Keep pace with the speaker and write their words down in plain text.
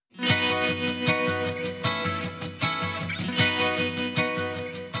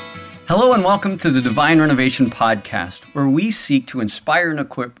Hello and welcome to the Divine Renovation Podcast, where we seek to inspire and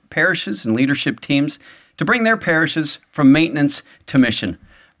equip parishes and leadership teams to bring their parishes from maintenance to mission.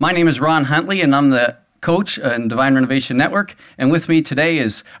 My name is Ron Huntley, and I'm the coach in Divine Renovation Network. And with me today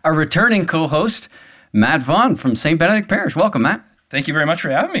is our returning co-host, Matt Vaughn from St. Benedict Parish. Welcome, Matt. Thank you very much for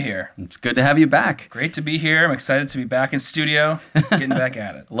having me here. It's good to have you back. Great to be here. I'm excited to be back in studio, getting back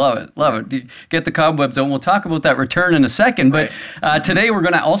at it. Love it. Get the cobwebs out. We'll talk about that return in a second. But today we're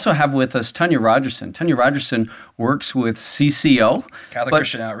going to also have with us Tanya Rogerson. Tanya Rogerson works with CCO. Catholic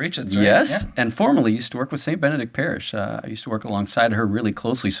Christian Outreach, that's right. Yes, yeah. And formerly used to work with St. Benedict Parish. I used to work alongside her really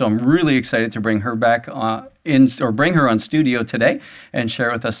closely. So I'm really excited to bring her back bring her on studio today and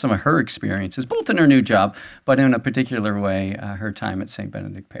share with us some of her experiences, both in her new job, but in a particular way, her time at St.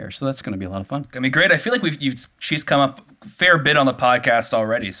 Benedict Parish. So that's going to be a lot of fun. Going to be great. I feel like she's come up a fair bit on the podcast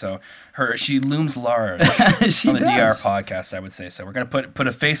already, so she looms large on the DR podcast, I would say. So we're going to put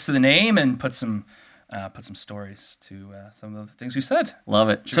a face to the name and put some stories to some of the things we said. Love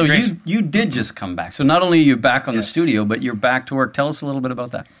it. So you did just come back. So not only are you back on the studio, but you're back to work. Tell us a little bit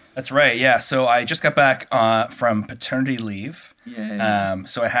about that. That's right, yeah. So I just got back from paternity leave. Yay.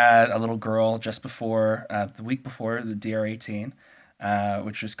 So I had a little girl just before, the week before the DR18,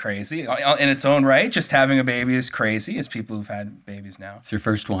 which was crazy. In its own right, just having a baby is crazy, as people who've had babies now. It's your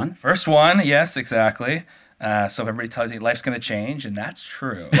first one? First one, yes, exactly. So if everybody tells you life's going to change, and that's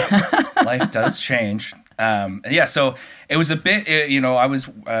true. Life does change. So it was a bit, I was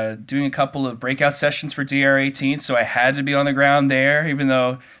doing a couple of breakout sessions for DR18, so I had to be on the ground there, even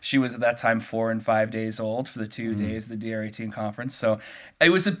though she was at that time 4 and 5 days old for the 2 days of the DR18 conference. So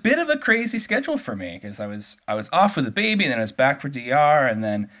it was a bit of a crazy schedule for me, because I was off with the baby, and then I was back for DR, and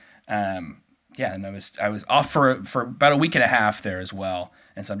then, and I was off for about a week and a half there as well.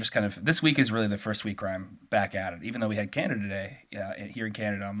 And so I'm just this week is really the first week where I'm back at it, even though we had Canada Day here in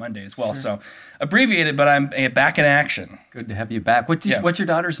Canada on Monday as well. Sure. So abbreviated, but I'm back in action. Good to have you back. What's your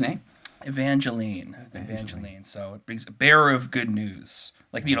daughter's name? Evangeline. So it brings a bearer of good news.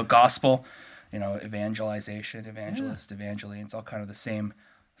 Like, gospel, evangelization, evangelist, Evangeline. It's all kind of the same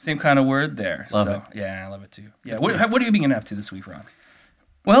kind of word there. Love it. Yeah, I love it too. Yeah. What have you been up to this week, Ron?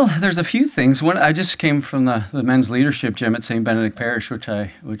 Well, there's a few things. I just came from the men's leadership gym at St. Benedict Parish, which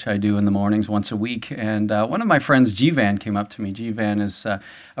I do in the mornings once a week. And one of my friends, Jivan, came up to me. Jivan is a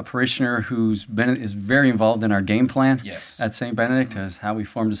parishioner is very involved in our game plan at St. Benedict, as how we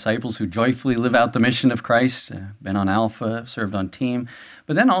form disciples who joyfully live out the mission of Christ. Been on Alpha, served on team.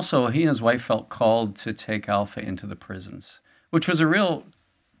 But then also he and his wife felt called to take Alpha into the prisons, which was a real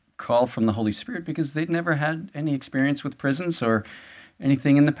call from the Holy Spirit, because they'd never had any experience with prisons or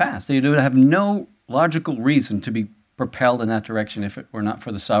anything in the past. They would have no logical reason to be propelled in that direction if it were not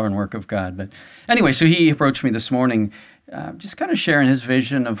for the sovereign work of God. But anyway, so he approached me this morning, just kind of sharing his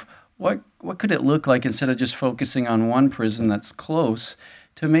vision of what could it look like, instead of just focusing on one prison that's close,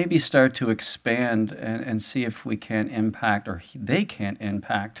 to maybe start to expand and see if we can impact, or they can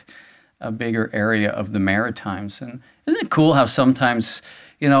impact, a bigger area of the Maritimes. And isn't it cool how sometimes,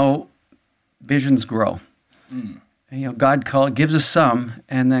 visions grow? God gives us some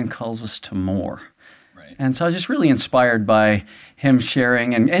and then calls us to more. Right. And so I was just really inspired by him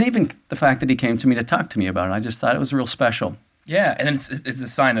sharing, and even the fact that he came to me to talk to me about it. I just thought it was real special. Yeah, and then it's a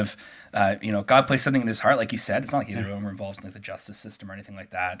sign of, God placed something in his heart, like he said. It's not like either of them were involved in the justice system or anything like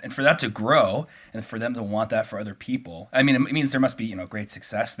that. And for that to grow, and for them to want that for other people, I mean, it means there must be, great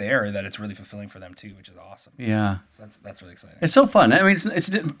success there, or that it's really fulfilling for them too, which is awesome. Yeah. So that's really exciting. It's so fun. I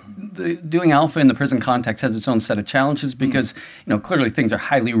mean, doing Alpha in the prison context has its own set of challenges, because, clearly things are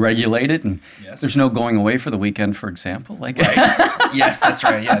highly regulated, and there's no going away for the weekend, for example. Right. Yes, that's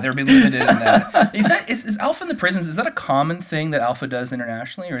right. Yeah, they're limited in that. Is Alpha in the prisons, is that a common thing that Alpha does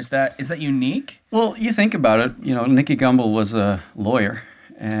internationally, or is that unique? Well, you think about it, Nicky Gumbel was a lawyer,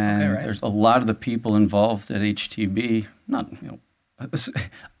 and there's a lot of the people involved at HTB,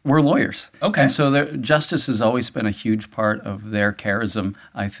 we're lawyers. Okay. And so justice has always been a huge part of their charism,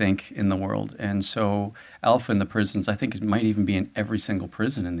 I think, in the world. And so Alpha in the prisons, I think it might even be in every single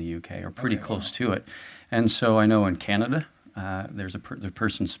prison in the UK, or pretty close to it. And so I know in Canada, there's the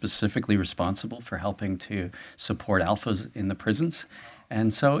person specifically responsible for helping to support Alphas in the prisons.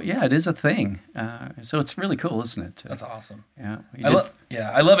 And so, it is a thing. So it's really cool, isn't it? That's awesome. Yeah, I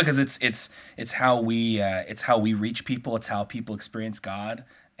love it, because it's how we reach people. It's how people experience God,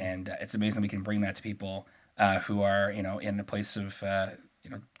 and it's amazing we can bring that to people who are in a place of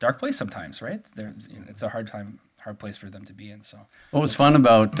dark place sometimes, right? It's a hard place for them to be in. So what was fun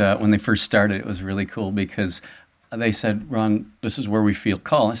about when they first started, it was really cool, because they said, Ron, this is where we feel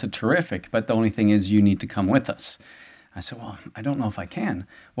called. I said, terrific, but the only thing is you need to come with us. I said, well, I don't know if I can.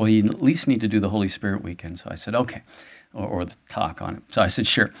 Well, you at least need to do the Holy Spirit weekend. So I said, okay, or the talk on it. So I said,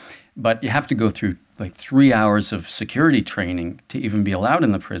 sure. But you have to go through like 3 hours of security training to even be allowed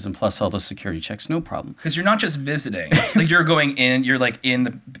in the prison, plus all the security checks, no problem. Because you're not just visiting. Like you're going in, you're like in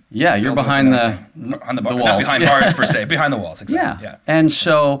the... Yeah, you're behind the walls. walls. Not behind bars per se, behind the walls, exactly. Yeah. And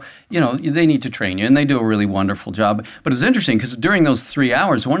so, they need to train you, and they do a really wonderful job. But it's interesting because during those 3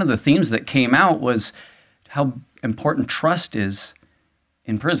 hours, one of the themes that came out was how important trust is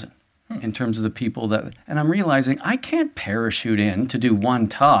in prison. In terms of the people and I'm realizing I can't parachute in to do one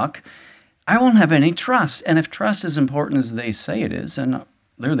talk. I won't have any trust. And if trust is important as they say it is, and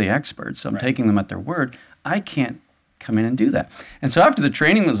they're the experts, so I'm taking them at their word, I can't come in and do that. And so after the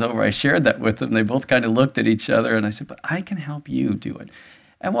training was over, I shared that with them. They both kind of looked at each other, and I said, but I can help you do it.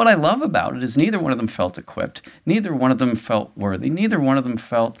 And what I love about it is neither one of them felt equipped. Neither one of them felt worthy. Neither one of them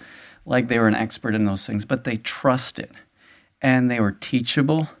felt like they were an expert in those things, but they trusted. And they were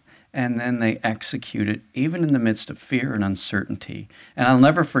teachable. And then they execute it, even in the midst of fear and uncertainty. And I'll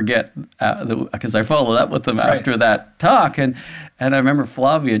never forget, because I followed up with them after that talk, and I remember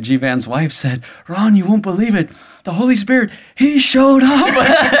Flavia, G. Van's wife, said, Ron, you won't believe it. The Holy Spirit, he showed up.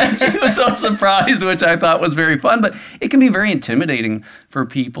 And she was so surprised, which I thought was very fun. But it can be very intimidating for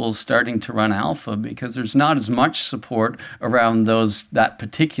people starting to run Alpha because there's not as much support around that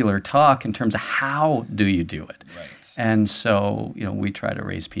particular talk in terms of how do you do it. Right. And so, we try to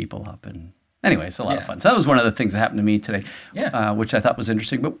raise people up. And anyway, it's a lot of fun. So that was one of the things that happened to me today, which I thought was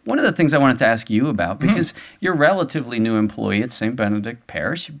interesting. But one of the things I wanted to ask you about, because you're a relatively new employee at St. Benedict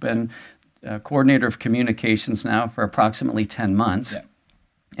Parish. You've been coordinator of communications now for approximately 10 months. Yeah.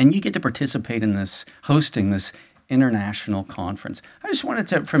 And you get to participate in hosting this international conference. I just wanted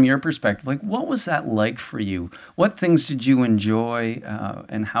to, from your perspective, what was that like for you? What things did you enjoy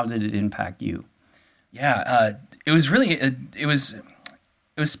and how did it impact you? Yeah, it was really it was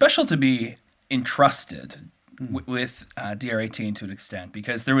special to be entrusted with DR18 to an extent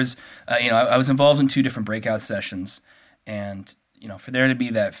because there was I was involved in 2 different breakout sessions, and for there to be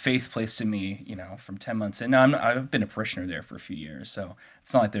that faith placed to me from 10 months in. Now I've been a parishioner there for a few years, so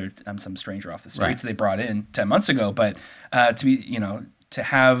it's not like I'm some stranger off the streets that they brought in 10 months ago. But to be to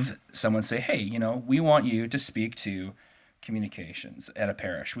have someone say, hey, we want you to speak to communications at a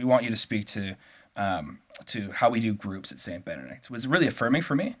parish. We want you to speak to how we do groups at St. Benedict. It was really affirming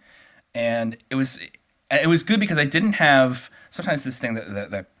for me, and it was good because I didn't have sometimes this thing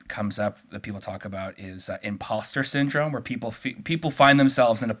that comes up that people talk about is imposter syndrome, where people find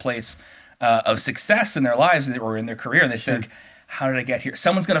themselves in a place of success in their lives or in their career, and they think, how did I get here?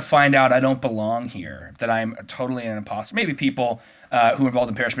 Someone's going to find out I don't belong here, that I'm totally an imposter. Maybe people who are involved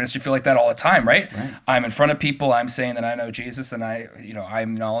in parish ministry feel like that all the time, right? I'm in front of people, I'm saying that I know Jesus and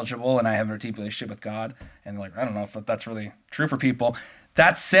I'm knowledgeable and I have a deep relationship with God. And like, I don't know if that's really true for people.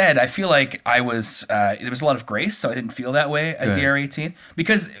 That said, I feel like there was a lot of grace, so I didn't feel that way at DR18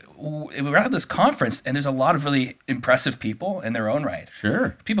 because we're at this conference and there's a lot of really impressive people in their own right.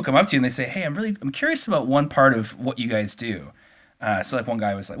 Sure. People come up to you and they say, hey, I'm curious about one part of what you guys do. So like one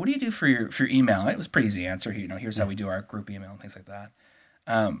guy was like, what do you do for your email? And it was a pretty easy answer. Here's how we do our group email and things like that.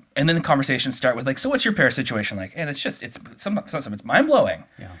 And then the conversations start with like, so what's your parish situation like? And sometimes it's mind blowing,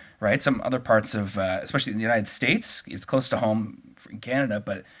 right? Some other parts of, especially in the United States, it's close to home in Canada,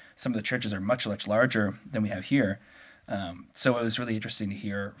 but some of the churches are much, much larger than we have here. So it was really interesting to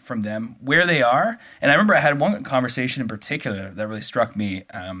hear from them where they are. And I remember I had one conversation in particular that really struck me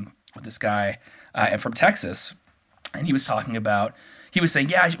with this guy from Texas. And he was talking about, he was saying,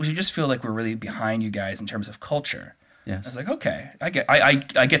 we just feel like we're really behind you guys in terms of culture. Yes. I was like, okay,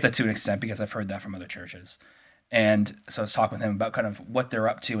 I get that to an extent because I've heard that from other churches. And so I was talking with him about kind of what they're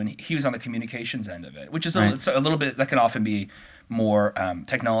up to. And he was on the communications end of it, which is a little bit, that can often be more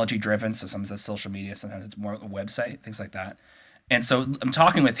technology driven. So sometimes it's social media, sometimes it's more a website, things like that. And so I'm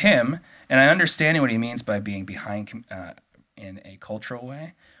talking with him and I'm understanding what he means by being behind in a cultural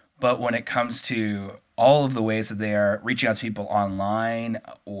way. But when it comes to all of the ways that they are reaching out to people online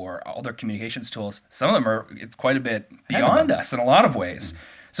or all their communications tools, some of them it's quite a bit beyond us in a lot of ways. Mm-hmm.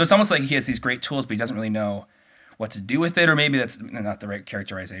 So it's almost like he has these great tools, but he doesn't really know what to do with it, or maybe that's not the right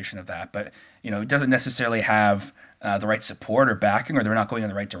characterization of that. But he doesn't necessarily have the right support or backing, or they're not going in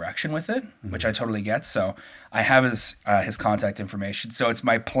the right direction with it, which I totally get. So I have his contact information. So it's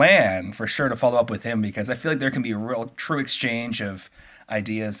my plan for sure to follow up with him because I feel like there can be a real true exchange of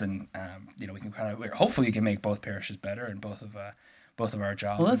ideas, and we can hopefully we can make both parishes better and both of our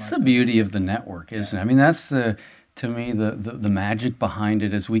jobs. Well, that's the beauty of the network, isn't it? I mean, that's the to me, the magic behind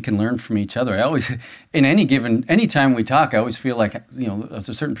it is we can learn from each other. I always, any time we talk, I always feel like, there's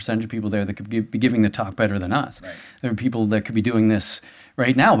a certain percentage of people there that could be giving the talk better than us. Right. There are people that could be doing this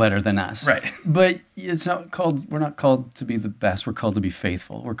right now better than us. Right. But we're not called to be the best. We're called to be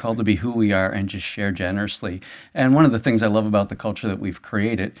faithful. We're called to be who we are and just share generously. And one of the things I love about the culture that we've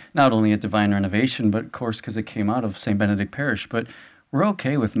created, not only at Divine Renovation, but of course because it came out of St. Benedict Parish, but we're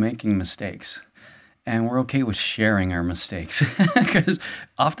okay with making mistakes. And we're okay with sharing our mistakes because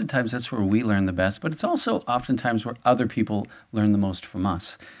oftentimes that's where we learn the best, but it's also oftentimes where other people learn the most from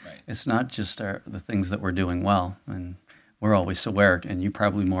us. Right. It's not just the things that we're doing well. And we're always aware, and you're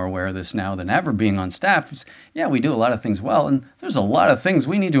probably more aware of this now than ever being on staff. We do a lot of things well, and there's a lot of things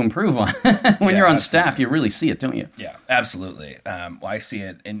we need to improve on. When you're on staff, you really see it, don't you? Yeah, absolutely. Well, I see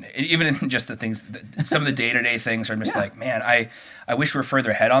it, even in just the things, some of the day-to-day things are just like, man, I wish we were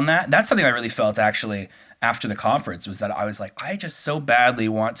further ahead on that. That's something I really felt actually after the conference, was that I was like, I just so badly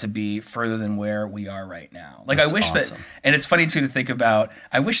want to be further than where we are right now. Like, I wish that, and it's funny too to think about,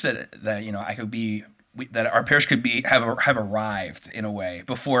 I wish that I could be, that our parish could have arrived in a way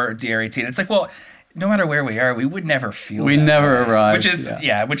before DR18. It's like, well, no matter where we are, we would never feel we never arrived. Which is,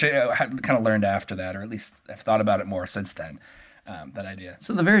 which I kind of learned after that, or at least I've thought about it more since then, that idea.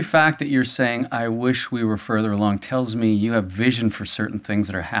 So the very fact that you're saying, I wish we were further along, tells me you have vision for certain things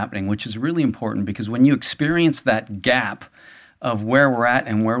that are happening, which is really important, because when you experience that gap of where we're at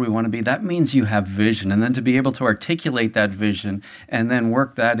and where we want to be, that means you have vision. And then to be able to articulate that vision and then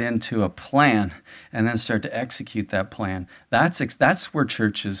work that into a plan and then start to execute that plan, that's where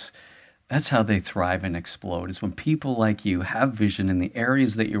churches, that's how they thrive and explode, is when people like you have vision in the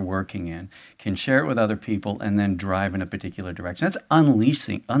areas that you're working in, can share it with other people, and then drive in a particular direction. That's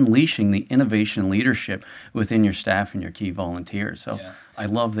unleashing the innovation leadership within your staff and your key volunteers. So I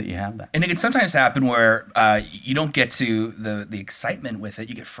love that you have that. And it can sometimes happen where you don't get to the excitement with it.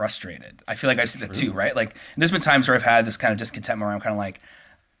 You get frustrated. I feel like I see that too, right? Like, there's been times where I've had this kind of discontentment where I'm kind of like,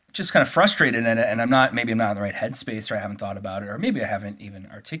 just kind of frustrated in it, and maybe I'm not in the right headspace, or I haven't thought about it, or maybe I haven't even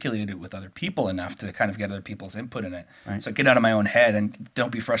articulated it with other people enough to kind of get other people's input in it. Right. So get out of my own head and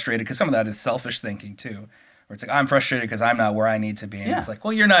don't be frustrated, because some of that is selfish thinking too, where it's like, I'm frustrated because I'm not where I need to be. And it's like,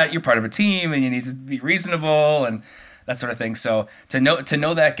 well, you're part of a team and you need to be reasonable and that sort of thing. So to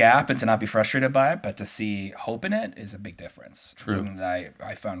know that gap and to not be frustrated by it, but to see hope in it, is a big difference. True. Something that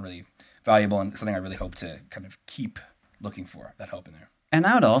I found really valuable, and something I really hope to kind of keep looking for, that hope in there. And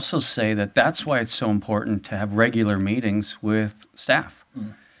I would also say that that's why it's so important to have regular meetings with staff.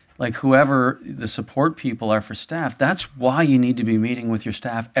 Like, whoever the support people are for staff, that's why you need to be meeting with your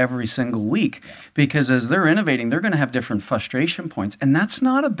staff every single week. Because as they're innovating, they're going to have different frustration points. And that's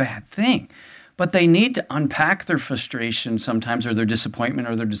not a bad thing. But they need to unpack their frustration sometimes, or their disappointment,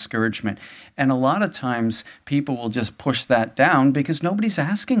 or their discouragement. And a lot of times people will just push that down because nobody's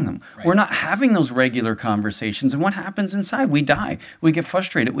asking them. Right. We're not having those regular conversations. And what happens inside? We die. We get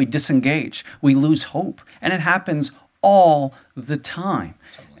frustrated. We disengage. We lose hope. And it happens all the time.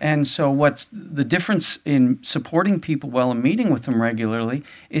 Totally. And so what's the difference in supporting people well and meeting with them regularly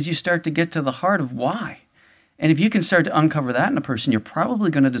is you start to get to the heart of why. And if you can start to uncover that in a person, you're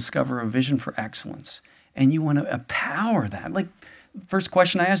probably going to discover a vision for excellence. And you want to empower that. Like, first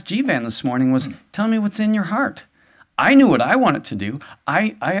question I asked Jivan this morning was, tell me what's in your heart. I knew what I wanted to do.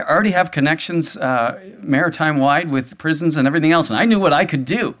 I already have connections maritime-wide with prisons and everything else, and I knew what I could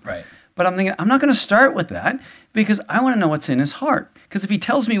do. Right. But I'm thinking, I'm not going to start with that, because I want to know what's in his heart. Because if he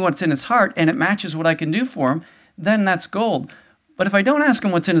tells me what's in his heart and it matches what I can do for him, then that's gold. But if I don't ask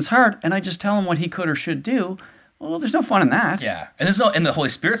him what's in his heart and I just tell him what he could or should do, well, there's no fun in that. Yeah, and the Holy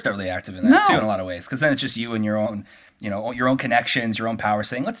Spirit's not really active in that too, in a lot of ways, because then it's just you and your own connections, your own power,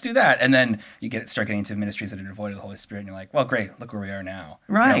 saying, let's do that, and then you start getting into ministries that are devoid of the Holy Spirit, and you're like, well, great, look where we are now.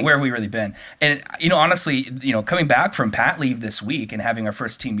 Right. Where have we really been? And honestly, coming back from Pat leave this week and having our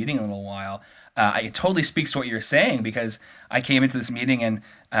first team meeting in a little while, it totally speaks to what you're saying, because I came into this meeting and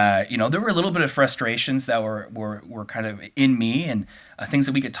there were a little bit of frustrations that were kind of in me, and things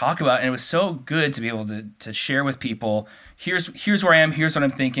that we could talk about, and it was so good to be able to share with people, here's where I am, here's what I'm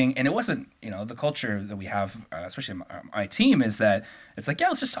thinking. And it wasn't, the culture that we have, especially my team, is that it's like, yeah,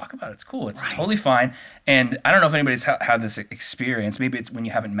 let's just talk about it, it's cool, it's totally fine. And I don't know if anybody's had this experience, maybe it's when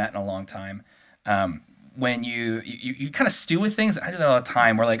you haven't met in a long time, when you kind of stew with things. I do that all the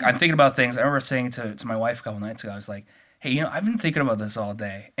time, where like I'm thinking about things. I remember saying to my wife a couple nights ago, I was like, hey, I've been thinking about this all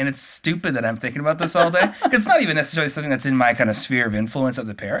day, and it's stupid that I'm thinking about this all day, because it's not even necessarily something that's in my kind of sphere of influence of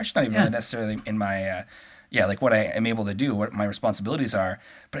the parish, not even really necessarily in my like what I am able to do, what my responsibilities are,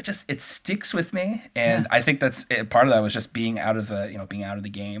 but it sticks with me. And I think that's part of that was just being out of the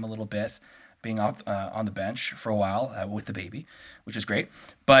game a little bit, being on the bench for a while with the baby, which is great.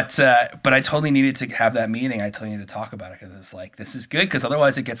 But I totally needed to have that meeting. I totally needed to talk about it because it's like, this is good, because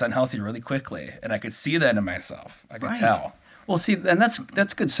otherwise it gets unhealthy really quickly. And I could see that in myself. I could tell. Well, see, and that's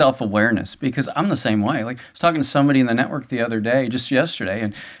good self-awareness, because I'm the same way. Like, I was talking to somebody in the network the other day, just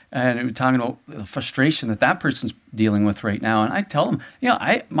yesterday, and we were talking about the frustration that person's dealing with right now. And I tell them,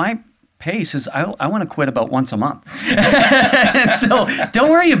 my pace is I want to quit about once a month. And so don't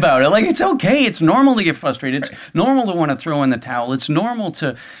worry about it. Like, it's okay. It's normal to get frustrated. It's normal to want to throw in the towel. It's normal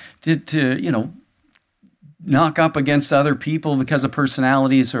to knock up against other people because of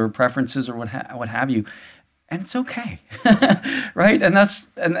personalities or preferences or what have you. And it's okay, right? And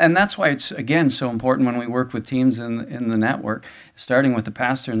that's why it's, again, so important when we work with teams in the network, starting with the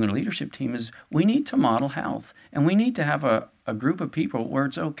pastor and the leadership team, is we need to model health. And we need to have a group of people where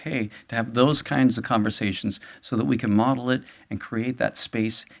it's okay to have those kinds of conversations so that we can model it and create that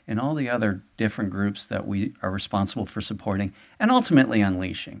space in all the other different groups that we are responsible for supporting and ultimately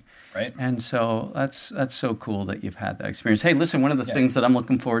unleashing. Right. And so that's so cool that you've had that experience. Hey, listen, one of the things that I'm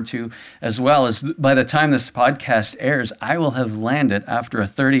looking forward to as well is by the time this podcast airs, I will have landed after a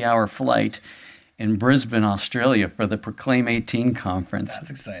 30-hour flight in Brisbane, Australia for the Proclaim 18 conference. That's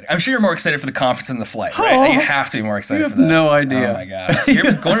exciting. I'm sure you're more excited for the conference than the flight, right? You have to be more excited for that. No idea. Oh my gosh. So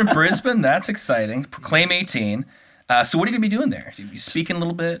you're going to Brisbane, that's exciting. Proclaim 18. So what are you going to be doing there? You speaking a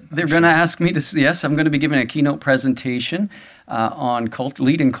little bit? They're going to ask me to, yes, I'm going to be giving a keynote presentation on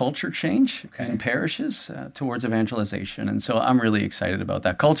leading culture change in parishes towards evangelization. And so I'm really excited about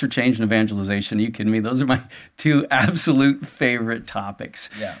that. Culture change and evangelization, are you kidding me? Those are my two absolute favorite topics.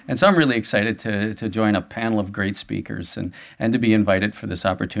 Yeah. And so I'm really excited to join a panel of great speakers and to be invited for this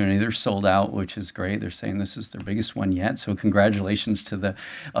opportunity. They're sold out, which is great. They're saying this is their biggest one yet. So congratulations to the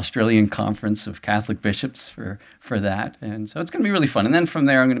Australian Conference of Catholic Bishops for that. And so it's going to be really fun. And then from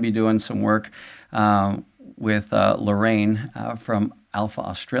there, I'm going to be doing some work with Lorraine from Alpha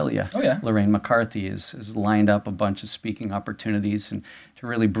Australia. Oh, yeah. Lorraine McCarthy has lined up a bunch of speaking opportunities and to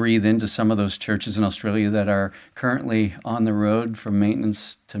really breathe into some of those churches in Australia that are currently on the road from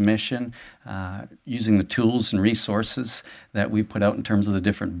maintenance to mission, using the tools and resources that we've put out in terms of the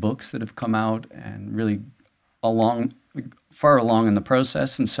different books that have come out and really far along in the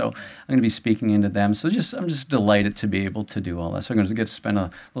process. And so I'm going to be speaking into them. So I'm just delighted to be able to do all that. So I'm going to get to spend a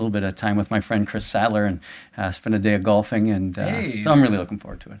little bit of time with my friend Chris Sadler and spend a day of golfing. And so I'm really looking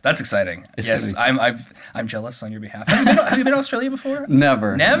forward to it. That's exciting. Yes, I'm jealous on your behalf. Have you been to Australia before?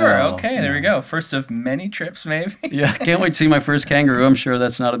 Never. No, okay, there we go. First of many trips, maybe. Yeah, can't wait to see my first kangaroo. I'm sure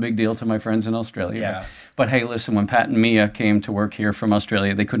that's not a big deal to my friends in Australia. Yeah. But hey, listen, when Pat and Mia came to work here from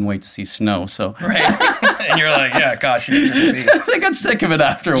Australia, they couldn't wait to see snow. So right, and you're like, yeah, gosh, you need to see. They got sick of it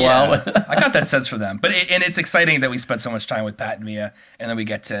after a while. I got that sense from them. But it's exciting that we spent so much time with Pat and Mia, and then we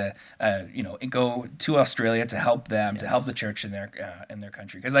get to go to Australia to help them, to help the church in their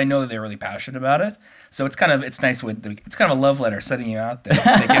country, because I know that they're really passionate about it. So it's kind of nice it's kind of a love letter setting you out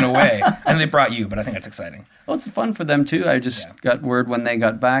there, in a way. And they brought you, but I think that's exciting. Well, it's fun for them too. I just got word when they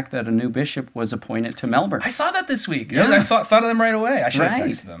got back that a new bishop was appointed to Melbourne. I saw that this week. Yeah. I thought of them right away. I should have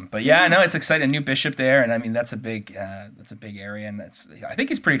texted them. But yeah, I know it's exciting. A new bishop there, and I mean that's a big area, and I think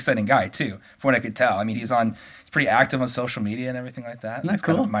he's a pretty exciting guy too, from what I could tell. I mean, he's pretty active on social media and everything like that. That's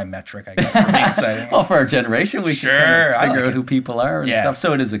cool. Kind of my metric, I guess, for being exciting. Well, for our generation, we can kind of figure out who people are and stuff.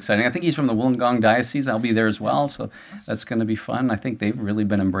 So it is exciting. I think he's from the Wollongong Diocese. I'll be there as well, so that's going to be fun. I think they've really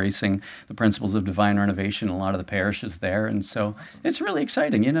been embracing the principles of divine renovation in a lot of the parishes there, and so it's really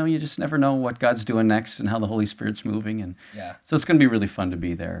exciting. You just never know what God's doing next and how the Holy Spirit's moving, and so it's going to be really fun to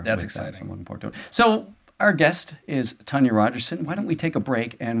be there. That's exciting. So I'm looking forward to it. So our guest is Tanya Rogerson. Why don't we take a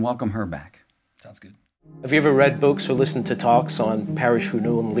break and welcome her back? Sounds good. Have you ever read books or listened to talks on parish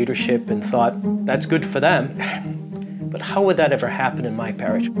renewal and leadership and thought, that's good for them, but how would that ever happen in my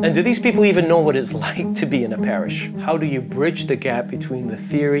parish? And do these people even know what it's like to be in a parish? How do you bridge the gap between the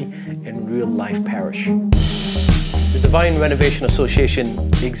theory and real life parish? The Divine Renovation Association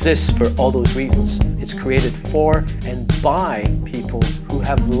exists for all those reasons. It's created for and by people who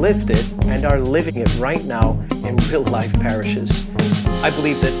have lived it and are living it right now in real life parishes. I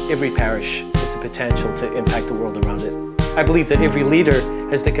believe that every parish has the potential to impact the world around it. I believe that every leader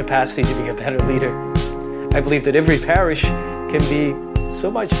has the capacity to be a better leader. I believe that every parish can be so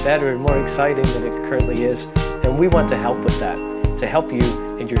much better and more exciting than it currently is. And we want to help with that, to help you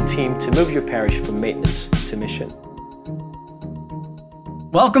and your team to move your parish from maintenance to mission.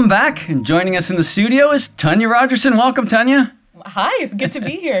 Welcome back, and joining us in the studio is Tanya Rogerson. Welcome, Tanya. Hi, good to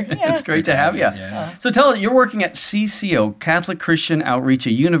be here. Yeah. It's great to have you. Yeah. So tell us, you're working at CCO, Catholic Christian Outreach,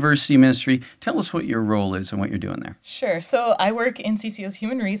 a university ministry. Tell us what your role is and what you're doing there. Sure. So I work in CCO's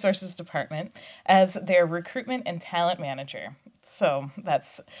Human Resources Department as their recruitment and talent manager. So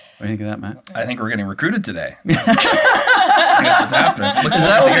that's... What do you think of that, Matt? I think we're getting recruited today. I think that's what's happening. Look Is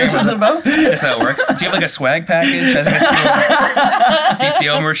that what this is about? That's how it works. Do you have like a swag package? I think that's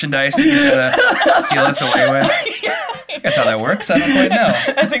CCO merchandise that you're trying to steal us away with. That's how that works. I don't quite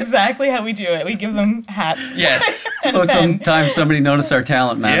know. That's exactly how we do it. We give them hats. Yes. and Oh, a pen. sometimes somebody noticed our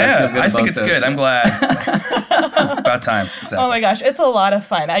talent, Matt. Yeah, I think about it's this. good. I'm glad. It's about time. Exactly. Oh my gosh, it's a lot of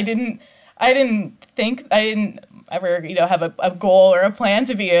fun. I didn't ever, have a goal or a plan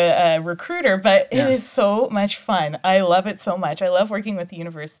to be a recruiter, but it is so much fun. I love it so much. I love working with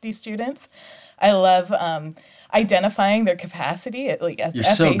university students. I love identifying their capacity at as You're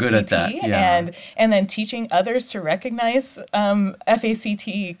FACT, so good at that, yeah. and then teaching others to recognize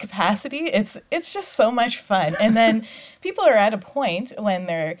FACT capacity. It's just so much fun. And then people are at a point when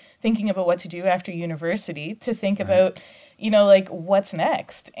they're thinking about what to do after university to think about, what's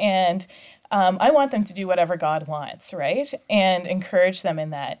next. And I want them to do whatever God wants, right? And encourage them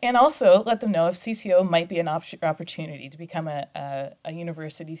in that. And also let them know if CCO might be an opportunity to become a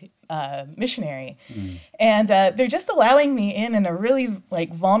university missionary. And they're just allowing me in a really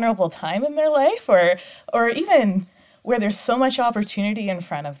vulnerable time in their life or even where there's so much opportunity in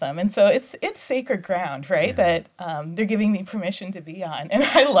front of them. And so it's sacred ground, right? That they're giving me permission to be on. And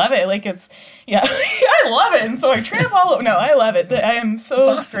I love it. I love it. And so I travel. No, I love it. I am so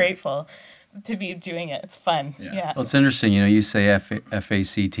awesome. grateful to be doing it. It's fun. Yeah. Well, it's interesting. You say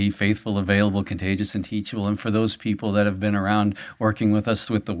FACT, faithful, available, contagious, and teachable. And for those people that have been around working with us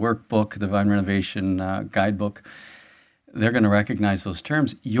with the workbook, the Divine Renovation Guidebook, they're going to recognize those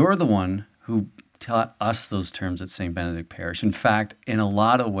terms. You're the one who taught us those terms at St. Benedict Parish. In fact, in a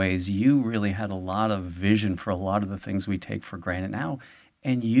lot of ways, you really had a lot of vision for a lot of the things we take for granted now.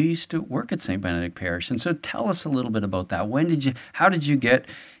 And you used to work at St. Benedict Parish. And so tell us a little bit about that. How did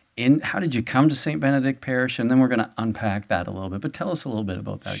you come to St. Benedict Parish? And then we're going to unpack that a little bit. But tell us a little bit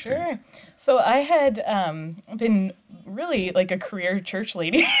about that. Sure. Experience. So I had been really a career church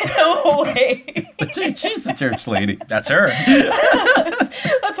lady in a way. She's the church lady. That's her.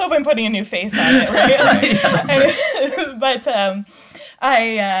 Let's hope I'm putting a new face on it, right? But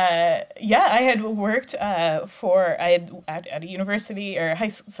I had worked at a university out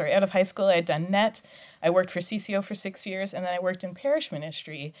of high school. I had done NET. I worked for CCO for 6 years, and then I worked in parish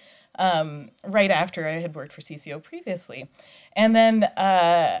ministry right after I had worked for CCO previously. And then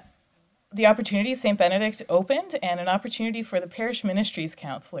the opportunity, St. Benedict opened, and an opportunity for the parish ministries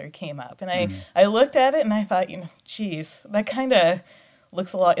counselor came up. And I looked at it, and I thought, geez, that kind of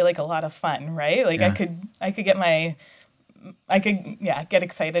looks a lot like a lot of fun, right? I could get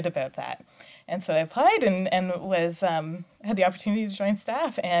excited about that. And so I applied and was had the opportunity to join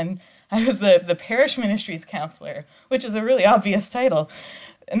staff, and I was the parish ministries counselor, which is a really obvious title.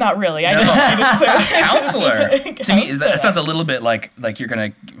 Not really. I just Counselor. To me, that sounds Counselor. a little bit like you're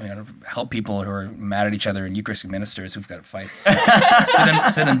going to help people who are mad at each other and Eucharistic ministers who've got to fight.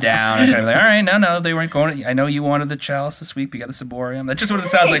 sit them down and kind of all right, no, they weren't going. I know you wanted the chalice this week, but you got the ciborium. That's just what it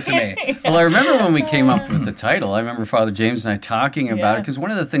sounds like to me. Well, I remember when we came up with the title, I remember Father James and I talking about it, because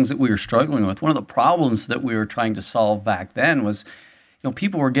one of the things that we were struggling with, one of the problems that we were trying to solve back then was,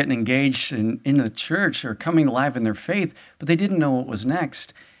 people were getting engaged in the church or coming alive in their faith, but they didn't know what was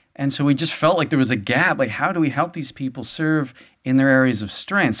next. And so we just felt like there was a gap. How do we help these people serve in their areas of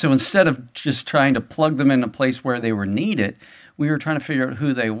strength? So instead of just trying to plug them in a place where they were needed, we were trying to figure out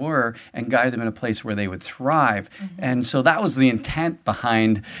who they were and guide them in a place where they would thrive. Mm-hmm. And so that was the intent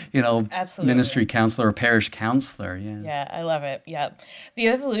behind, Absolutely. Ministry counselor or parish counselor. Yeah. Yeah, I love it. Yeah. The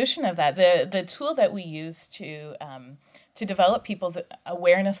evolution of that, the tool that we use to develop people's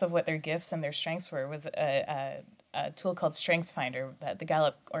awareness of what their gifts and their strengths were was a tool called StrengthsFinder that the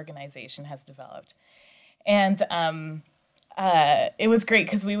Gallup organization has developed. And it was great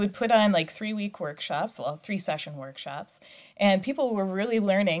because we would put on 3-week workshops, 3-session workshops, and people were really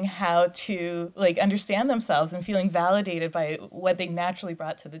learning how to understand themselves and feeling validated by what they naturally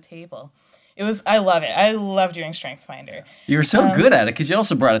brought to the table. I love it. I love doing StrengthsFinder. You were so good at it because you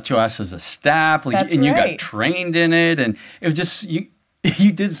also brought it to us as a staff, That's and you right. got trained in it, and it was just you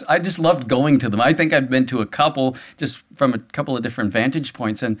did. I just loved going to them. I think I've been to a couple just from a couple of different vantage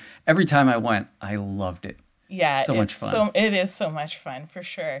points, and every time I went, I loved it. Yeah, so much fun. It is so much fun for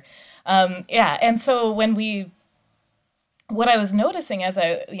sure. And so what I was noticing as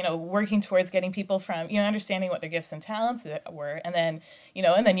I, working towards getting people from, understanding what their gifts and talents were, and then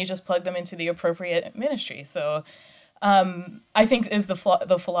you just plug them into the appropriate ministry. So I think is the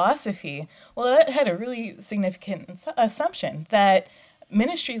philosophy. Well, that had a really significant assumption that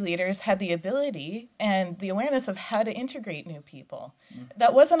ministry leaders had the ability and the awareness of how to integrate new people.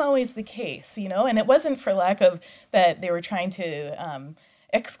 That wasn't always the case, and it wasn't for lack of that they were trying to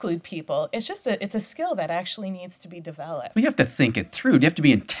exclude people. It's just it's a skill that actually needs to be developed. You have to think it through. You have to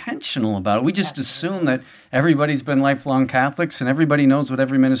be intentional about it. We just assume that everybody's been lifelong Catholics and everybody knows what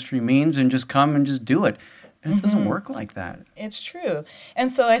every ministry means and just come and just do it. And it doesn't work like that. It's true.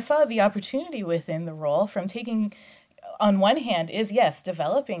 And so I saw the opportunity within the role from taking, on one hand, is yes,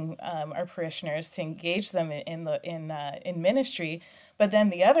 developing our parishioners to engage them in ministry, but then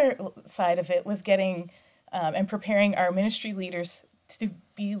the other side of it was getting and preparing our ministry leaders to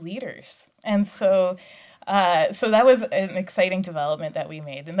be leaders. And so that was an exciting development that we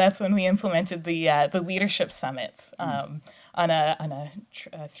made, and that's when we implemented the leadership summits on a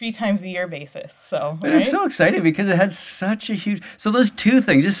 3 times a year basis. So but it's so exciting because it had such a huge. So those two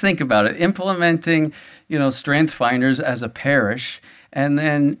things, just think about it: implementing, Strength Finders as a parish, and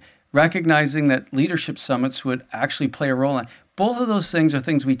then recognizing that leadership summits would actually play a role in. Both of those things are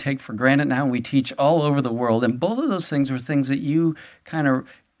things we take for granted now, and we teach all over the world. And both of those things were things that you kind of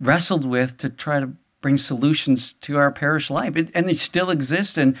wrestled with to try to bring solutions to our parish life. And they still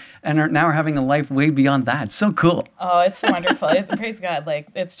exist and are now having a life way beyond that. It's so cool. Oh, it's wonderful. Praise God.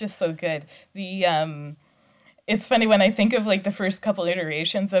 It's just so good. It's funny when I think of the first couple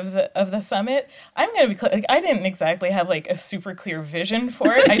iterations of the summit. I'm going to be clear, I didn't exactly have a super clear vision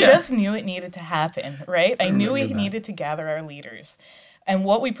for it. I just knew it needed to happen, right? I knew we needed to gather our leaders. And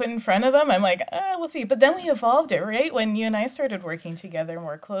what we put in front of them, I'm like, we'll see. But then we evolved it, right? When you and I started working together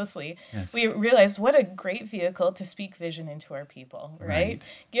more closely, we realized what a great vehicle to speak vision into our people, right?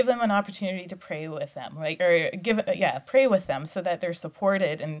 Give them an opportunity to pray with them, pray with them so that they're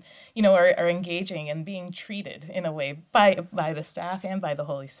supported and, are engaging and being treated in a way by the staff and by the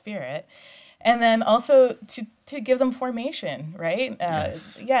Holy Spirit. And then also to give them formation, right?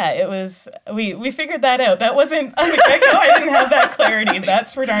 It was, we figured that out. That wasn't on the get-go. I didn't have that clarity.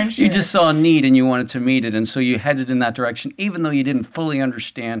 That's for darn sure. You just saw a need and you wanted to meet it. And so you headed in that direction, even though you didn't fully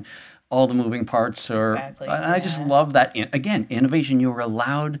understand all the moving parts. And I just love that. Again, innovation, you were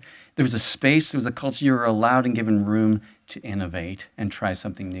allowed, there was a space, there was a culture, you were allowed and given room to innovate and try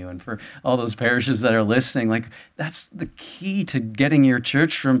something new. And for all those parishes that are listening, that's the key to getting your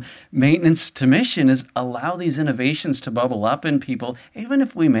church from maintenance to mission is allow these innovations to bubble up in people, even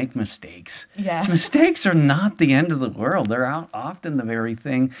if we make mistakes. Yeah. Mistakes are not the end of the world. They're often the very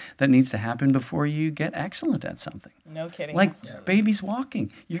thing that needs to happen before you get excellent at something. No kidding. Babies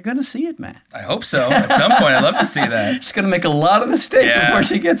walking. You're going to see it, Matt. I hope so. At some point, I'd love to see that. She's going to make a lot of mistakes before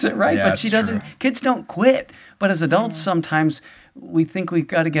she gets it right, but she doesn't. True. Kids don't quit. But as adults, sometimes we think we've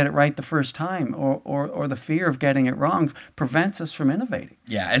got to get it right the first time, or the fear of getting it wrong prevents us from innovating.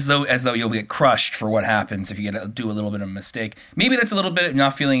 Yeah, as though you'll get crushed for what happens if you do a little bit of a mistake. Maybe that's a little bit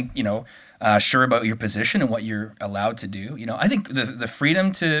not feeling, sure about your position and what you're allowed to do. I think the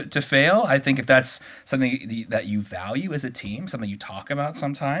freedom to fail, I think if that's something that you value as a team, something you talk about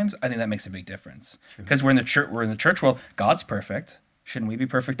sometimes, I think that makes a big difference. Because we're in the church world, God's perfect. Shouldn't we be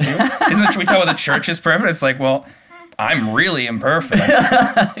perfect too? We talk about the church is perfect. It's like, well, I'm really imperfect.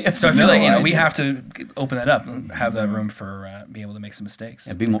 So I feel like we have to open that up and have that room for being able to make some mistakes.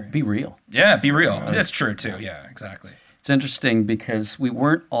 Yeah, be real. Yeah, be real. That's true too. Yeah, exactly. It's interesting because we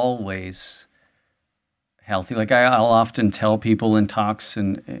weren't always healthy. I'll often tell people in talks,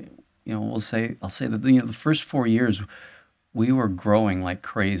 and I'll say that the first 4 years we were growing like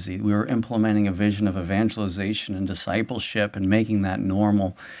crazy. We were implementing a vision of evangelization and discipleship and making that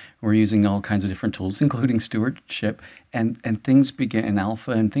normal. We're using all kinds of different tools, including stewardship, and things began in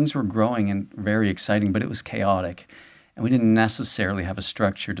Alpha, and things were growing and very exciting, but it was chaotic. And we didn't necessarily have a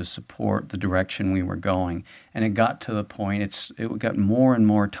structure to support the direction we were going. And it got to the point, it got more and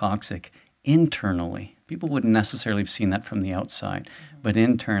more toxic internally. People wouldn't necessarily have seen that from the outside, but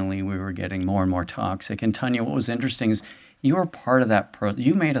internally we were getting more and more toxic. And Tanya, what was interesting is you were part of that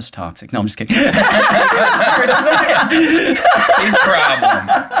You made us toxic. No, I'm just kidding. Big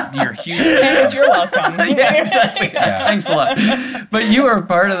problem. You're huge. And you're welcome. Yeah, exactly. Yeah. Thanks a lot. But you are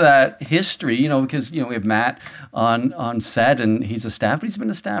part of that history, because we have Matt on set, and he's a staff, but he's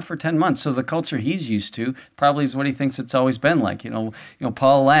been a staff for 10 months. So the culture he's used to probably is what he thinks it's always been like.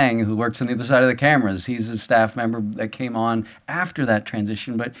 Paul Lang, who works on the other side of the cameras, he's a staff member that came on after that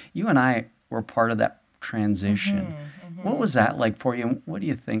transition. But you and I were part of that transition. What was that like for you? And what do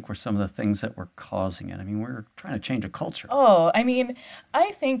you think were some of the things that were causing it? I mean, we're trying to change a culture. Oh, I mean,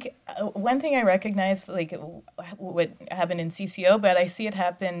 I think one thing I recognized, like what happened in CCO, but I see it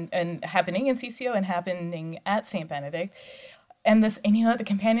happening in CCO and happening at St. Benedict. And the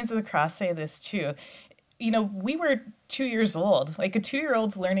Companions of the Cross say this too. We were 2 years old. Like a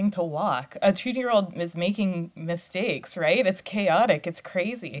 2-year-old's learning to walk. A 2-year-old is making mistakes, right? It's chaotic. It's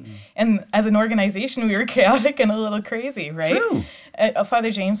crazy. And as an organization, we were chaotic and a little crazy, right? True.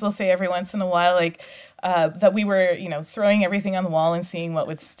 Father James will say every once in a while, like, that we were, throwing everything on the wall and seeing what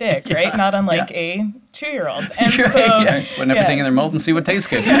would stick, right? Not unlike a 2-year-old. And putting everything in their mouth and see what tastes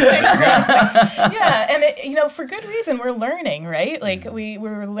good. Exactly. Yeah, and for good reason, we're learning, right? Like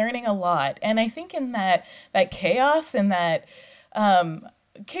we're learning a lot, and I think in that chaos and that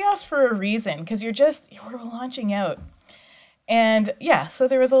chaos for a reason, because we're launching out, and so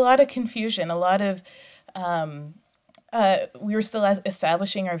there was a lot of confusion, a lot of. We were still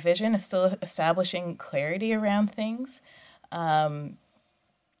establishing our vision, still establishing clarity around things.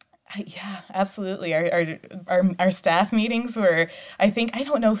 Absolutely. Our staff meetings were, I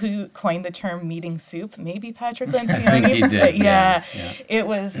don't know who coined the term meeting soup, maybe Patrick Lencioni. I think he did. But it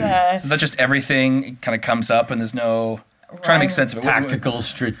was... so that just everything kind of comes up and there's no... Trying to make sense of it. Tactical,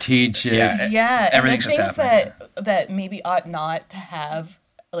 strategic. Everything's and the just happening. that maybe ought not to have,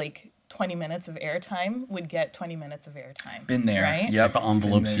 like, 20 minutes of airtime would get 20 minutes of airtime. Been there. Right? Yep. The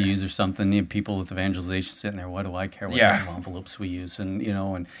envelopes you use or something. You have people with evangelization sitting there. What do I care what kind of envelopes we use?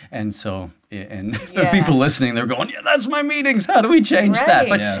 And so for people listening, they're going, that's my meetings. How do we change that?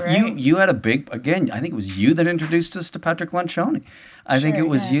 But you had a big, again, I think it was you that introduced us to Patrick Lencioni. I think it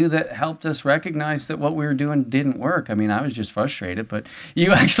was you that helped us recognize that what we were doing didn't work. I mean, I was just frustrated, but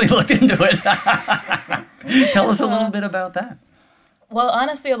you actually looked into it. Tell us a little bit about that. Well,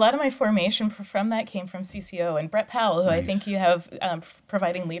 honestly, a lot of my formation from that came from CCO and Brett Powell, who I think you have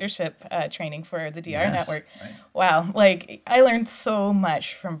providing leadership training for the DR Network. Right. Wow. Like, I learned so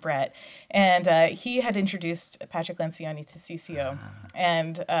much from Brett. And he had introduced Patrick Lencioni to CCO,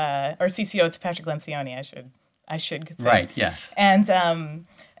 or CCO to Patrick Lencioni, I should say. Right, yes.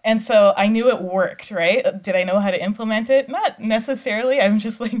 And so I knew it worked, right? Did I know how to implement it? Not necessarily. I'm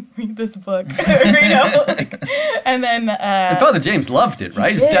just like, read this book, and then... and Father James loved it,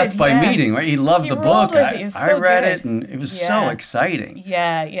 right? Death by Meeting, right? He loved the book. I read it, and it was so exciting.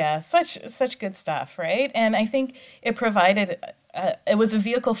 Yeah. Such good stuff, right? And I think it provided... it was a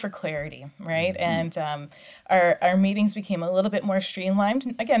vehicle for clarity, right? Mm-hmm. And our meetings became a little bit more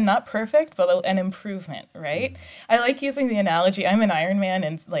streamlined. Again, not perfect, but an improvement, right? Mm-hmm. I like using the analogy. I'm an Iron Man,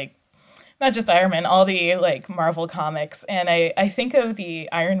 and like, not just Iron Man, all the like Marvel comics. And I think of the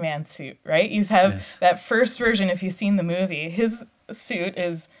Iron Man suit, right? You have that first version, if you've seen the movie, his suit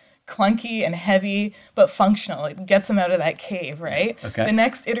is clunky and heavy, but functional. It gets him out of that cave, right? Okay. The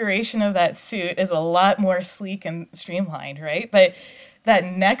next iteration of that suit is a lot more sleek and streamlined, right? But that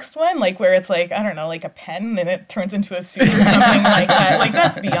next one, like where it's like, I don't know, like a pen and it turns into a suit or something like that, like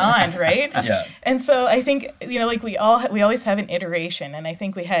that's beyond, right? Yeah. And so I think, like we always have an iteration, and I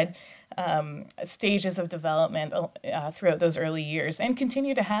think we had stages of development throughout those early years and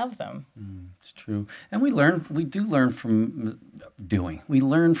continue to have them. It's true. And we do learn from doing. We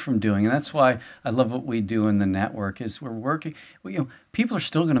learn from doing. And that's why I love what we do in the network is we're working. People are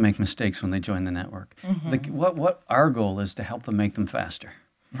still going to make mistakes when they join the network. Mm-hmm. What our goal is to help them make them faster.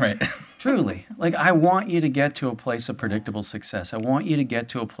 Right. Truly. Like, I want you to get to a place of predictable success. I want you to get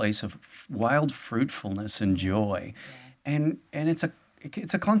to a place of wild fruitfulness and joy. And it's a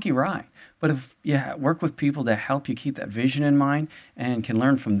clunky ride. But if you work with people that help you keep that vision in mind and can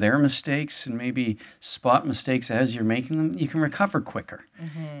learn from their mistakes and maybe spot mistakes as you're making them, you can recover quicker.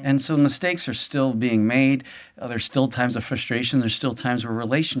 Mm-hmm. And so mistakes are still being made. There's still times of frustration. There's still times where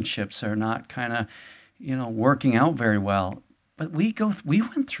relationships are not kind of, working out very well. But we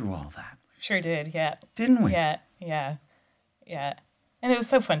went through all that. Sure did, yeah. Didn't we? Yeah. And it was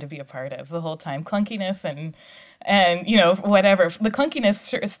so fun to be a part of the whole time. Clunkiness and whatever. The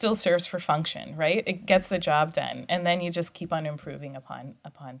clunkiness still serves for function, right? It gets the job done. And then you just keep on improving upon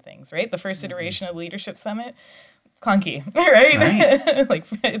things, right? The first iteration of Leadership Summit, clunky, right?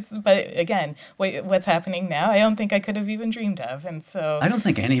 But again, what's happening now, I don't think I could have even dreamed of. And so I don't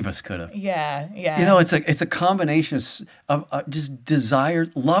think any of us could have. Yeah. It's a combination of just desire,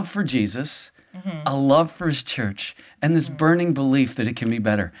 love for Jesus, a love for his church, and this burning belief that it can be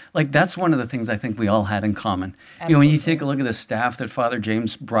better. Like, that's one of the things I think we all had in common. Absolutely. When you take a look at the staff that Father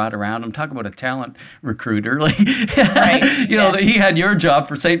James brought around, I'm talking about a talent recruiter. Like, right. that he had your job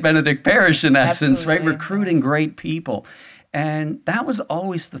for St. Benedict Parish in essence, Absolutely. right? Recruiting great people. And that was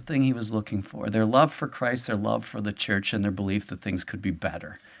always the thing he was looking for, their love for Christ, their love for the church, and their belief that things could be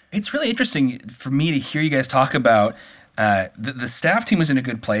better. It's really interesting for me to hear you guys talk about the staff team was in a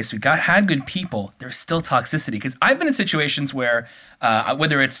good place. We had good people. There's still toxicity. Because I've been in situations where,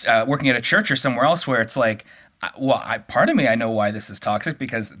 whether it's working at a church or somewhere else, where it's like, part of me, I know why this is toxic,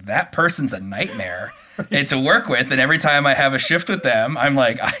 because that person's a nightmare and to work with. And every time I have a shift with them, I'm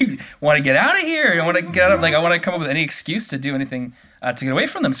like, I want to get out of here. I want to get out of, like, I want to come up with any excuse to do anything to get away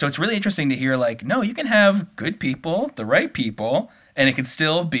from them. So it's really interesting to hear, like, no, you can have good people, the right people, and it can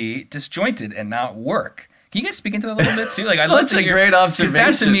still be disjointed and not work. Can you guys speak into that a little bit too? Like, I'd love to hear, great observation.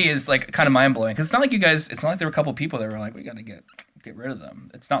 Because that to me is like kind of mind blowing. Because it's not like you guys. It's not like there were a couple people that were like, we got to get rid of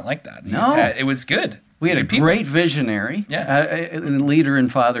them. It's not like that. No, it was good. We had a great visionary, a leader in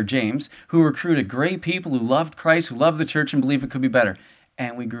Father James, who recruited great people who loved Christ, who loved the church, and believed it could be better.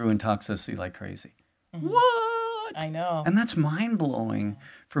 And we grew in toxicity like crazy. Mm-hmm. What? I know. And that's mind blowing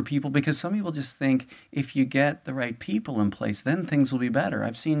for people, because some people just think if you get the right people in place, then things will be better.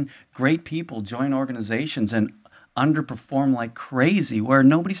 I've seen great people join organizations and underperform like crazy where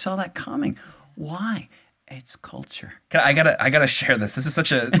nobody saw that coming. Why? It's culture. I gotta share this. This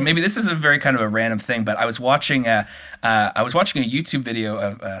is maybe this is a very kind of a random thing, but I was watching a YouTube video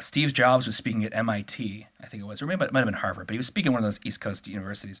of Steve Jobs was speaking at MIT, I think it was, or maybe it might have been Harvard, but he was speaking at one of those East Coast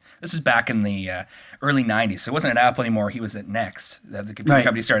universities. This was back in the early 90s, so it wasn't at Apple anymore. He was at Next, the computer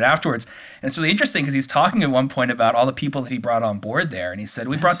company started afterwards. And it's really interesting because he's talking at one point about all the people that he brought on board there, and he said,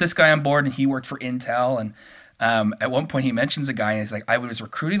 we brought this guy on board, and he worked for Intel, and at one point he mentions a guy, and he's like, I was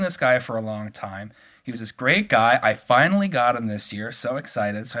recruiting this guy for a long time. He was this great guy. I finally got him this year. So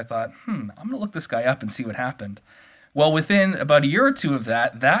excited. So I thought, I'm going to look this guy up and see what happened. Well, within about a year or two of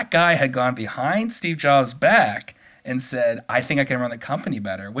that guy had gone behind Steve Jobs' back and said, I think I can run the company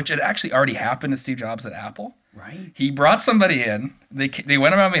better, which had actually already happened to Steve Jobs at Apple. Right. He brought somebody in. They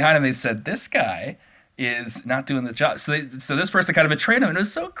went around behind him. They said, this guy is not doing the job. So this person kind of betrayed him. And it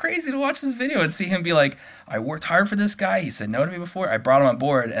was so crazy to watch this video and see him be like, I worked hard for this guy. He said no to me before. I brought him on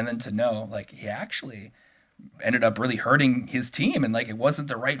board. And then to know, like, he actually ended up really hurting his team. And, like, it wasn't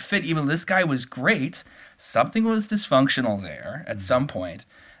the right fit. Even though this guy was great, something was dysfunctional there at some point.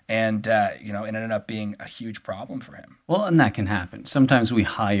 And, it ended up being a huge problem for him. Well, and that can happen. Sometimes we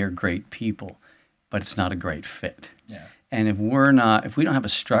hire great people, but it's not a great fit. Yeah. And if we don't have a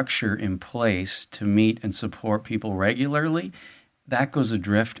structure in place to meet and support people regularly, that goes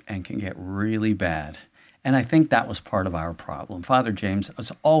adrift and can get really bad. And I think that was part of our problem. Father James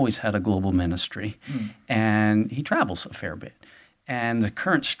has always had a global ministry, and he travels a fair bit. And the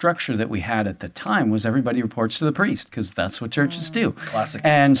current structure that we had at the time was everybody reports to the priest, because that's what churches do. Classic.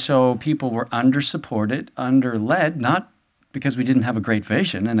 And so people were under-supported, under-led, not because we didn't have a great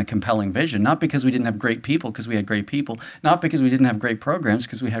vision and a compelling vision, not because we didn't have great people because we had great people, not because we didn't have great programs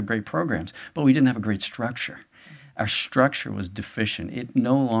because we had great programs, but we didn't have a great structure. Our structure was deficient. It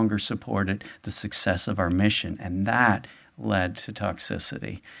no longer supported the success of our mission, and that led to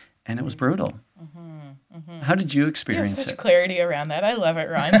toxicity. And it was brutal. Mm-hmm, mm-hmm. How did you experience it? You have such clarity around that. I love it,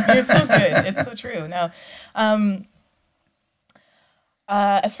 Ron. You're so good. It's so true. Now,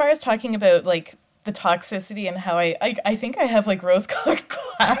 as far as talking about, like, the toxicity and how I think I have, like, rose-colored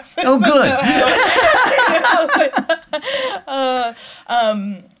glasses. Oh, good.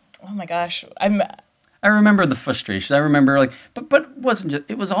 Oh my gosh, I remember the frustration. I remember, like, but it wasn't just,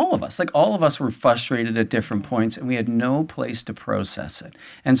 it was all of us. Like, all of us were frustrated at different points, and we had no place to process it.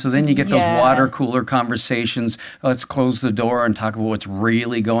 And so then you get those water cooler conversations. Let's close the door and talk about what's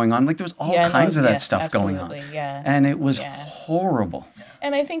really going on. Like, there was all kinds of that stuff going on. Yeah. And it was horrible.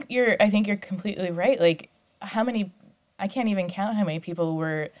 And I think you're completely right. Like, I can't even count how many people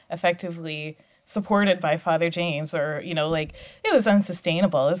were effectively supported by Father James, or, like, it was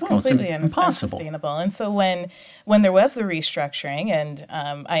unsustainable. It was completely unsustainable. And so when there was the restructuring, and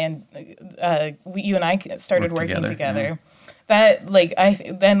you and I started working together, that, like,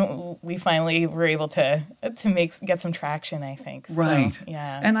 then we finally were able to get some traction, I think. Right. So,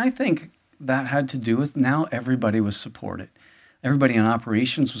 yeah. And I think that had to do with now everybody was supported. Everybody in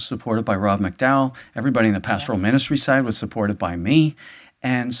operations was supported by Rob McDowell. Everybody in the pastoral ministry side was supported by me.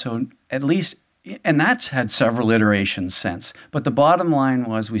 And so at least, and that's had several iterations since. But the bottom line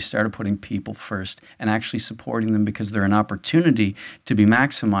was we started putting people first and actually supporting them because they're an opportunity to be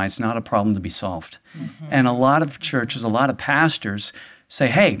maximized, not a problem to be solved. Mm-hmm. And a lot of churches, a lot of pastors say,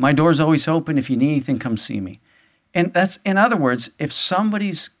 hey, my door's always open. If you need anything, come see me. And that's, in other words, if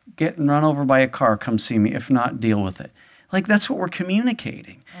somebody's getting run over by a car, come see me. If not, deal with it. Like, that's what we're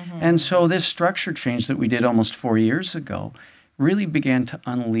communicating. Mm-hmm. And so this structure change that we did almost 4 years ago really began to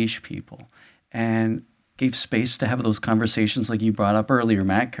unleash people and gave space to have those conversations like you brought up earlier,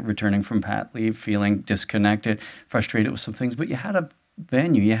 Matt, returning from pat leave, feeling disconnected, frustrated with some things, but you had a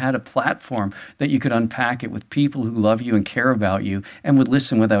venue, you had a platform that you could unpack it with people who love you and care about you and would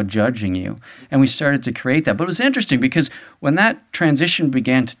listen without judging you. And we started to create that. But it was interesting because when that transition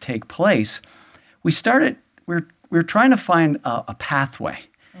began to take place, we were trying to find a pathway.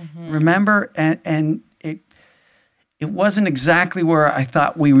 Remember? And it wasn't exactly where I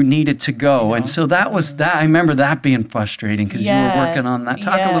thought we needed to go. And so that was that. I remember that being frustrating because you were working on that.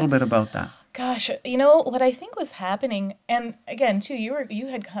 Talk a little bit about that. Gosh, you know, what I think was happening, and again, too, you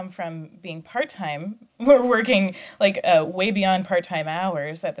had come from being part-time, we're working like way beyond part-time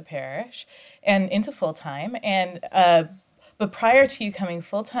hours at the parish and into full-time. And but prior to you coming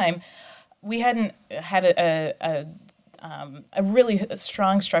full-time, we hadn't had a really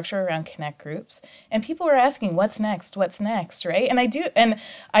strong structure around connect groups, and people were asking, what's next, right? And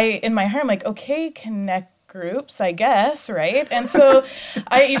in my heart, I'm like, okay, connect groups, I guess, right? And so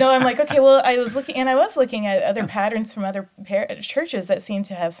I'm like, okay, well, I was looking at other patterns from other churches that seemed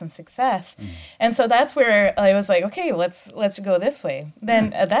to have some success. And so that's where I was like, okay, let's go this way.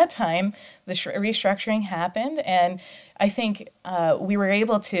 Then at that time, the restructuring happened, and I think we were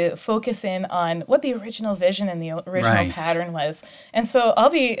able to focus in on what the original vision and the original pattern was. And so I'll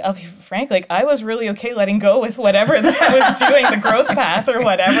be frank, like I was really okay letting go with whatever that I was doing, the growth path or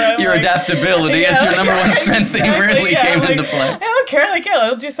whatever. Your adaptability as your number one strength thing really came into play. I don't care,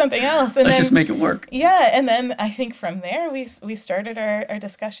 I'll do something else. And Let's just make it work. Yeah, and then I think from there we started our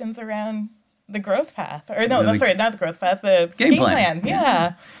discussions around the growth path. Or no, sorry, not the growth path, the game plan.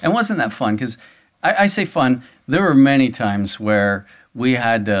 Yeah. And wasn't that fun? Because I say fun, there were many times where we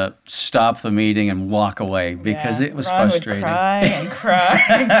had to stop the meeting and walk away because it was frustrating. Would cry and cry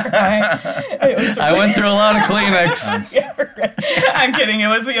and cry. I went through a lot of Kleenex. Yeah, right. I'm kidding. It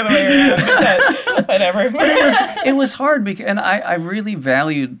was the other way around. But whatever. It was hard because, and I really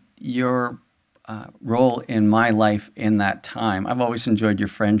valued your role in my life in that time. I've always enjoyed your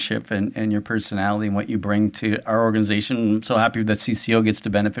friendship and your personality and what you bring to our organization. I'm so happy that CCO gets to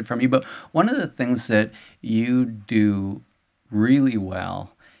benefit from you. But one of the things that you do really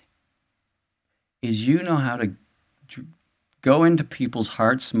well is you know how to go into people's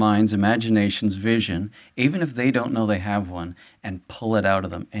hearts, minds, imaginations, vision, even if they don't know they have one, and pull it out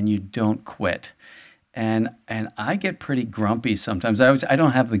of them, and you don't quit. And I get pretty grumpy sometimes. I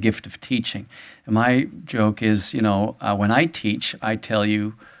don't have the gift of teaching. And my joke is, when I teach, I tell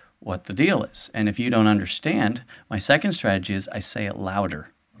you what the deal is. And if you don't understand, my second strategy is I say it louder.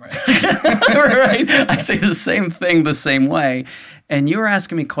 Right. Right? I say the same thing the same way. And you were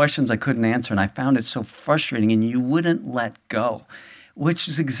asking me questions I couldn't answer, and I found it so frustrating, and you wouldn't let go, which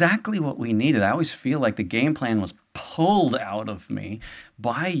is exactly what we needed. I always feel like the game plan was pulled out of me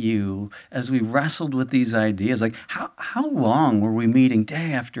by you as we wrestled with these ideas. Like, how long were we meeting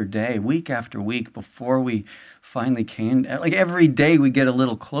day after day, week after week before we finally came? Like, every day we get a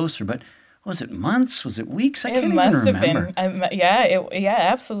little closer, but was it months? Was it weeks? I can't even remember. It must have been. Yeah,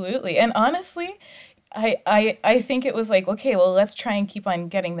 absolutely. And honestly, I think it was like, okay, well, let's try and keep on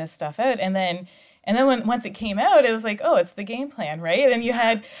getting this stuff out. And then once it came out, it was like, oh, it's the game plan, right? And you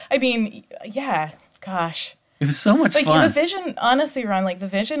had, gosh. It was so much fun. The vision, honestly, Ron, the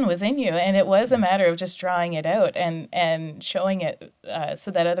vision was in you, and it was a matter of just drawing it out and showing it so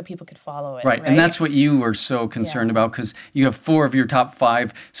that other people could follow it. Right, and that's what you were so concerned about, because you have 4 of your top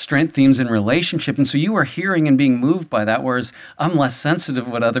 5 strength themes in relationship, and so you were hearing and being moved by that, whereas I'm less sensitive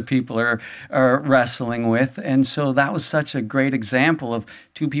what other people are wrestling with, and so that was such a great example of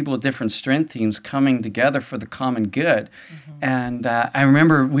 2 people with different strength themes coming together for the common good. Mm-hmm. And I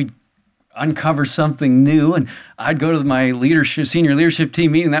remember we'd uncover something new, and I'd go to my senior leadership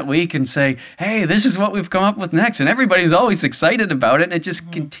team meeting that week and say, hey, this is what we've come up with next, and everybody's always excited about it, and it just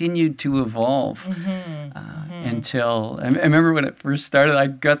continued to evolve until I remember when it first started, I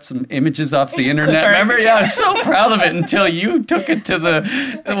got some images off the internet. Remember? Yeah, I was so proud of it until you took it to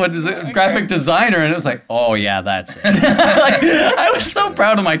the graphic designer, and it was like, oh yeah, that's it. I was so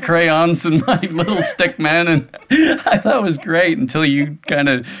proud of my crayons and my little stick man, and I thought it was great until you kind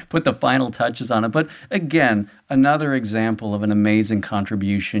of put the final touches on it. But again, another example of an amazing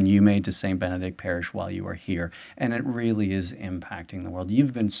contribution you made to St. Benedict Parish while you were here. And it really is impacting the world.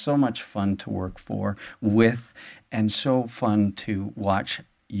 You've been so much fun to work with, and so fun to watch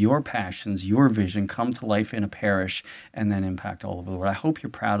your passions, your vision come to life in a parish and then impact all over the world. I hope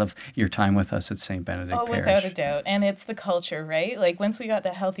you're proud of your time with us at St. Benedict Parish. Oh, without a doubt. And it's the culture, right? Once we got the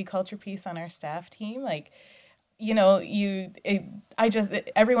healthy culture piece on our staff team,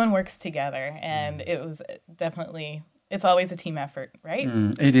 everyone works together, and it was definitely it's always a team effort, right?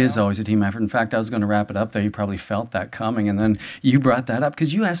 It is always a team effort. In fact, I was going to wrap it up there. You probably felt that coming, and then you brought that up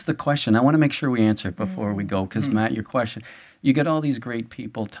because you asked the question. I want to make sure we answer it before we go because, Matt, your question, you get all these great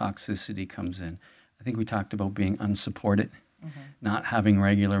people, toxicity comes in. I think we talked about being unsupported, not having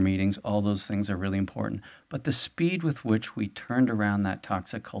regular meetings. All those things are really important. But the speed with which we turned around that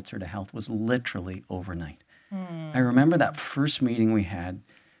toxic culture to health was literally overnight. I remember that first meeting we had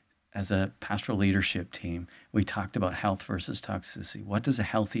as a pastoral leadership team. We talked about health versus toxicity. What does a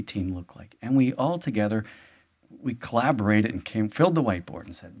healthy team look like? And we all together, we collaborated and filled the whiteboard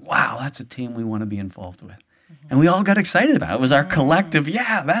and said, wow, that's a team we want to be involved with. And we all got excited about it. It was our collective,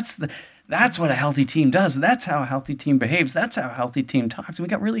 that's what a healthy team does. That's how a healthy team behaves. That's how a healthy team talks. And we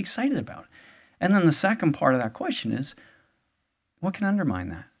got really excited about it. And then the second part of that question is, what can undermine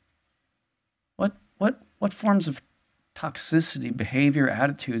that? What forms of toxicity, behavior,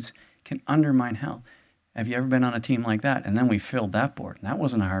 attitudes can undermine health? Have you ever been on a team like that? And then we filled that board. And that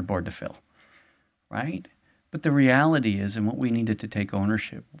wasn't a hard board to fill, right? But the reality is, and what we needed to take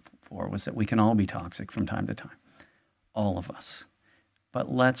ownership for, was that we can all be toxic from time to time. All of us.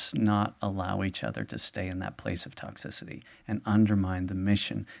 But let's not allow each other to stay in that place of toxicity and undermine the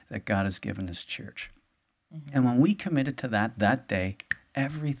mission that God has given His church. And when we committed to that day,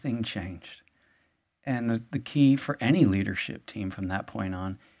 everything changed. And the key for any leadership team from that point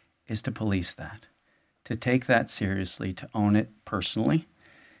on is to police that, to take that seriously, to own it personally,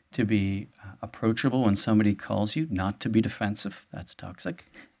 to be approachable when somebody calls you, not to be defensive, that's toxic,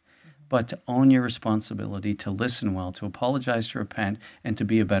 but to own your responsibility, to listen well, to apologize, to repent, and to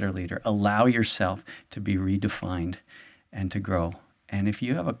be a better leader. Allow yourself to be redefined and to grow. And if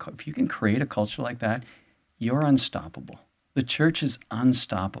you can create a culture like that, you're unstoppable. The church is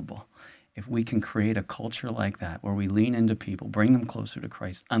unstoppable. If we can create a culture like that, where we lean into people, bring them closer to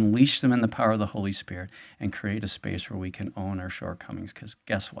Christ, unleash them in the power of the Holy Spirit, and create a space where we can own our shortcomings, because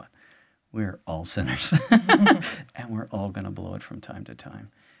guess what? We're all sinners, and we're all going to blow it from time to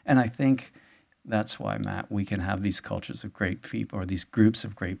time. And I think that's why, Matt, we can have these cultures of great people, or these groups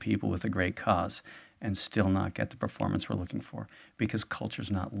of great people with a great cause, and still not get the performance we're looking for, because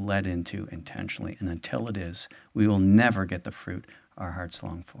culture's not led into intentionally. And until it is, we will never get the fruit our hearts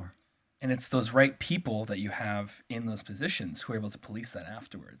long for. And it's those right people that you have in those positions who are able to police that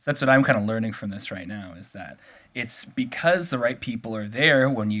afterwards. That's what I'm kind of learning from this right now, is that it's because the right people are there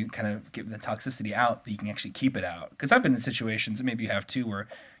when you kind of give the toxicity out that you can actually keep it out. Because I've been in situations, and maybe you have too, where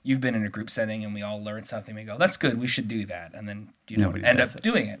you've been in a group setting and we all learn something. We go, that's good, we should do that. And then you don't end up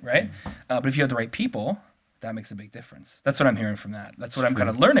doing it, right? But if you have the right people, that makes a big difference. That's what I'm hearing from that. That's what I'm kind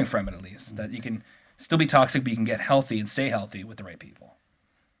of learning from it, at least, that you can still be toxic, but you can get healthy and stay healthy with the right people.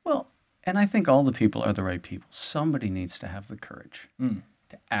 Well, and I think all the people are the right people. Somebody needs to have the courage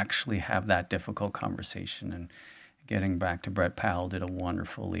to actually have that difficult conversation. And getting back to Brett Powell did a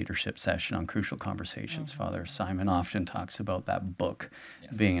wonderful leadership session on crucial conversations. Father Simon often talks about that book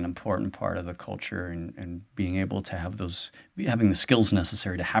being an important part of the culture, and being able to have having the skills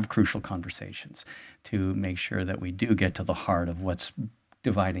necessary to have crucial conversations, to make sure that we do get to the heart of what's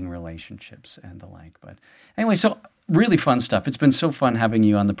dividing relationships and the like. But anyway, so really fun stuff. It's been so fun having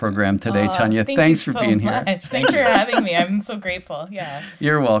you on the program today, Tanya. Thanks for being here. Thanks for having me. I'm so grateful. Yeah.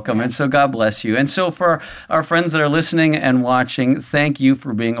 You're welcome. And so God bless you. And so for our friends that are listening and watching, thank you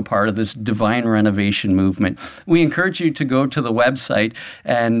for being a part of this divine renovation movement. We encourage you to go to the website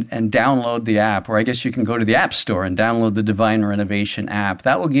and download the app, or I guess you can go to the App Store and download the Divine Renovation app.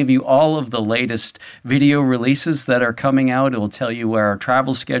 That will give you all of the latest video releases that are coming out. It will tell you where our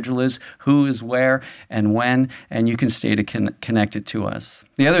travel schedule is, who is where and when, and you can stay connected to us.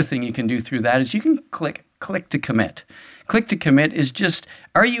 The other thing you can do through that is you can click to commit. Click to commit is just,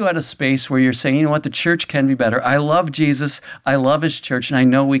 are you at a space where you're saying, you know what, the church can be better. I love Jesus, I love His church, and I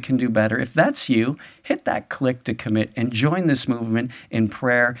know we can do better. If that's you, hit that click to commit and join this movement in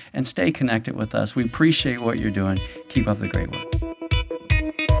prayer and stay connected with us. We appreciate what you're doing. Keep up the great work.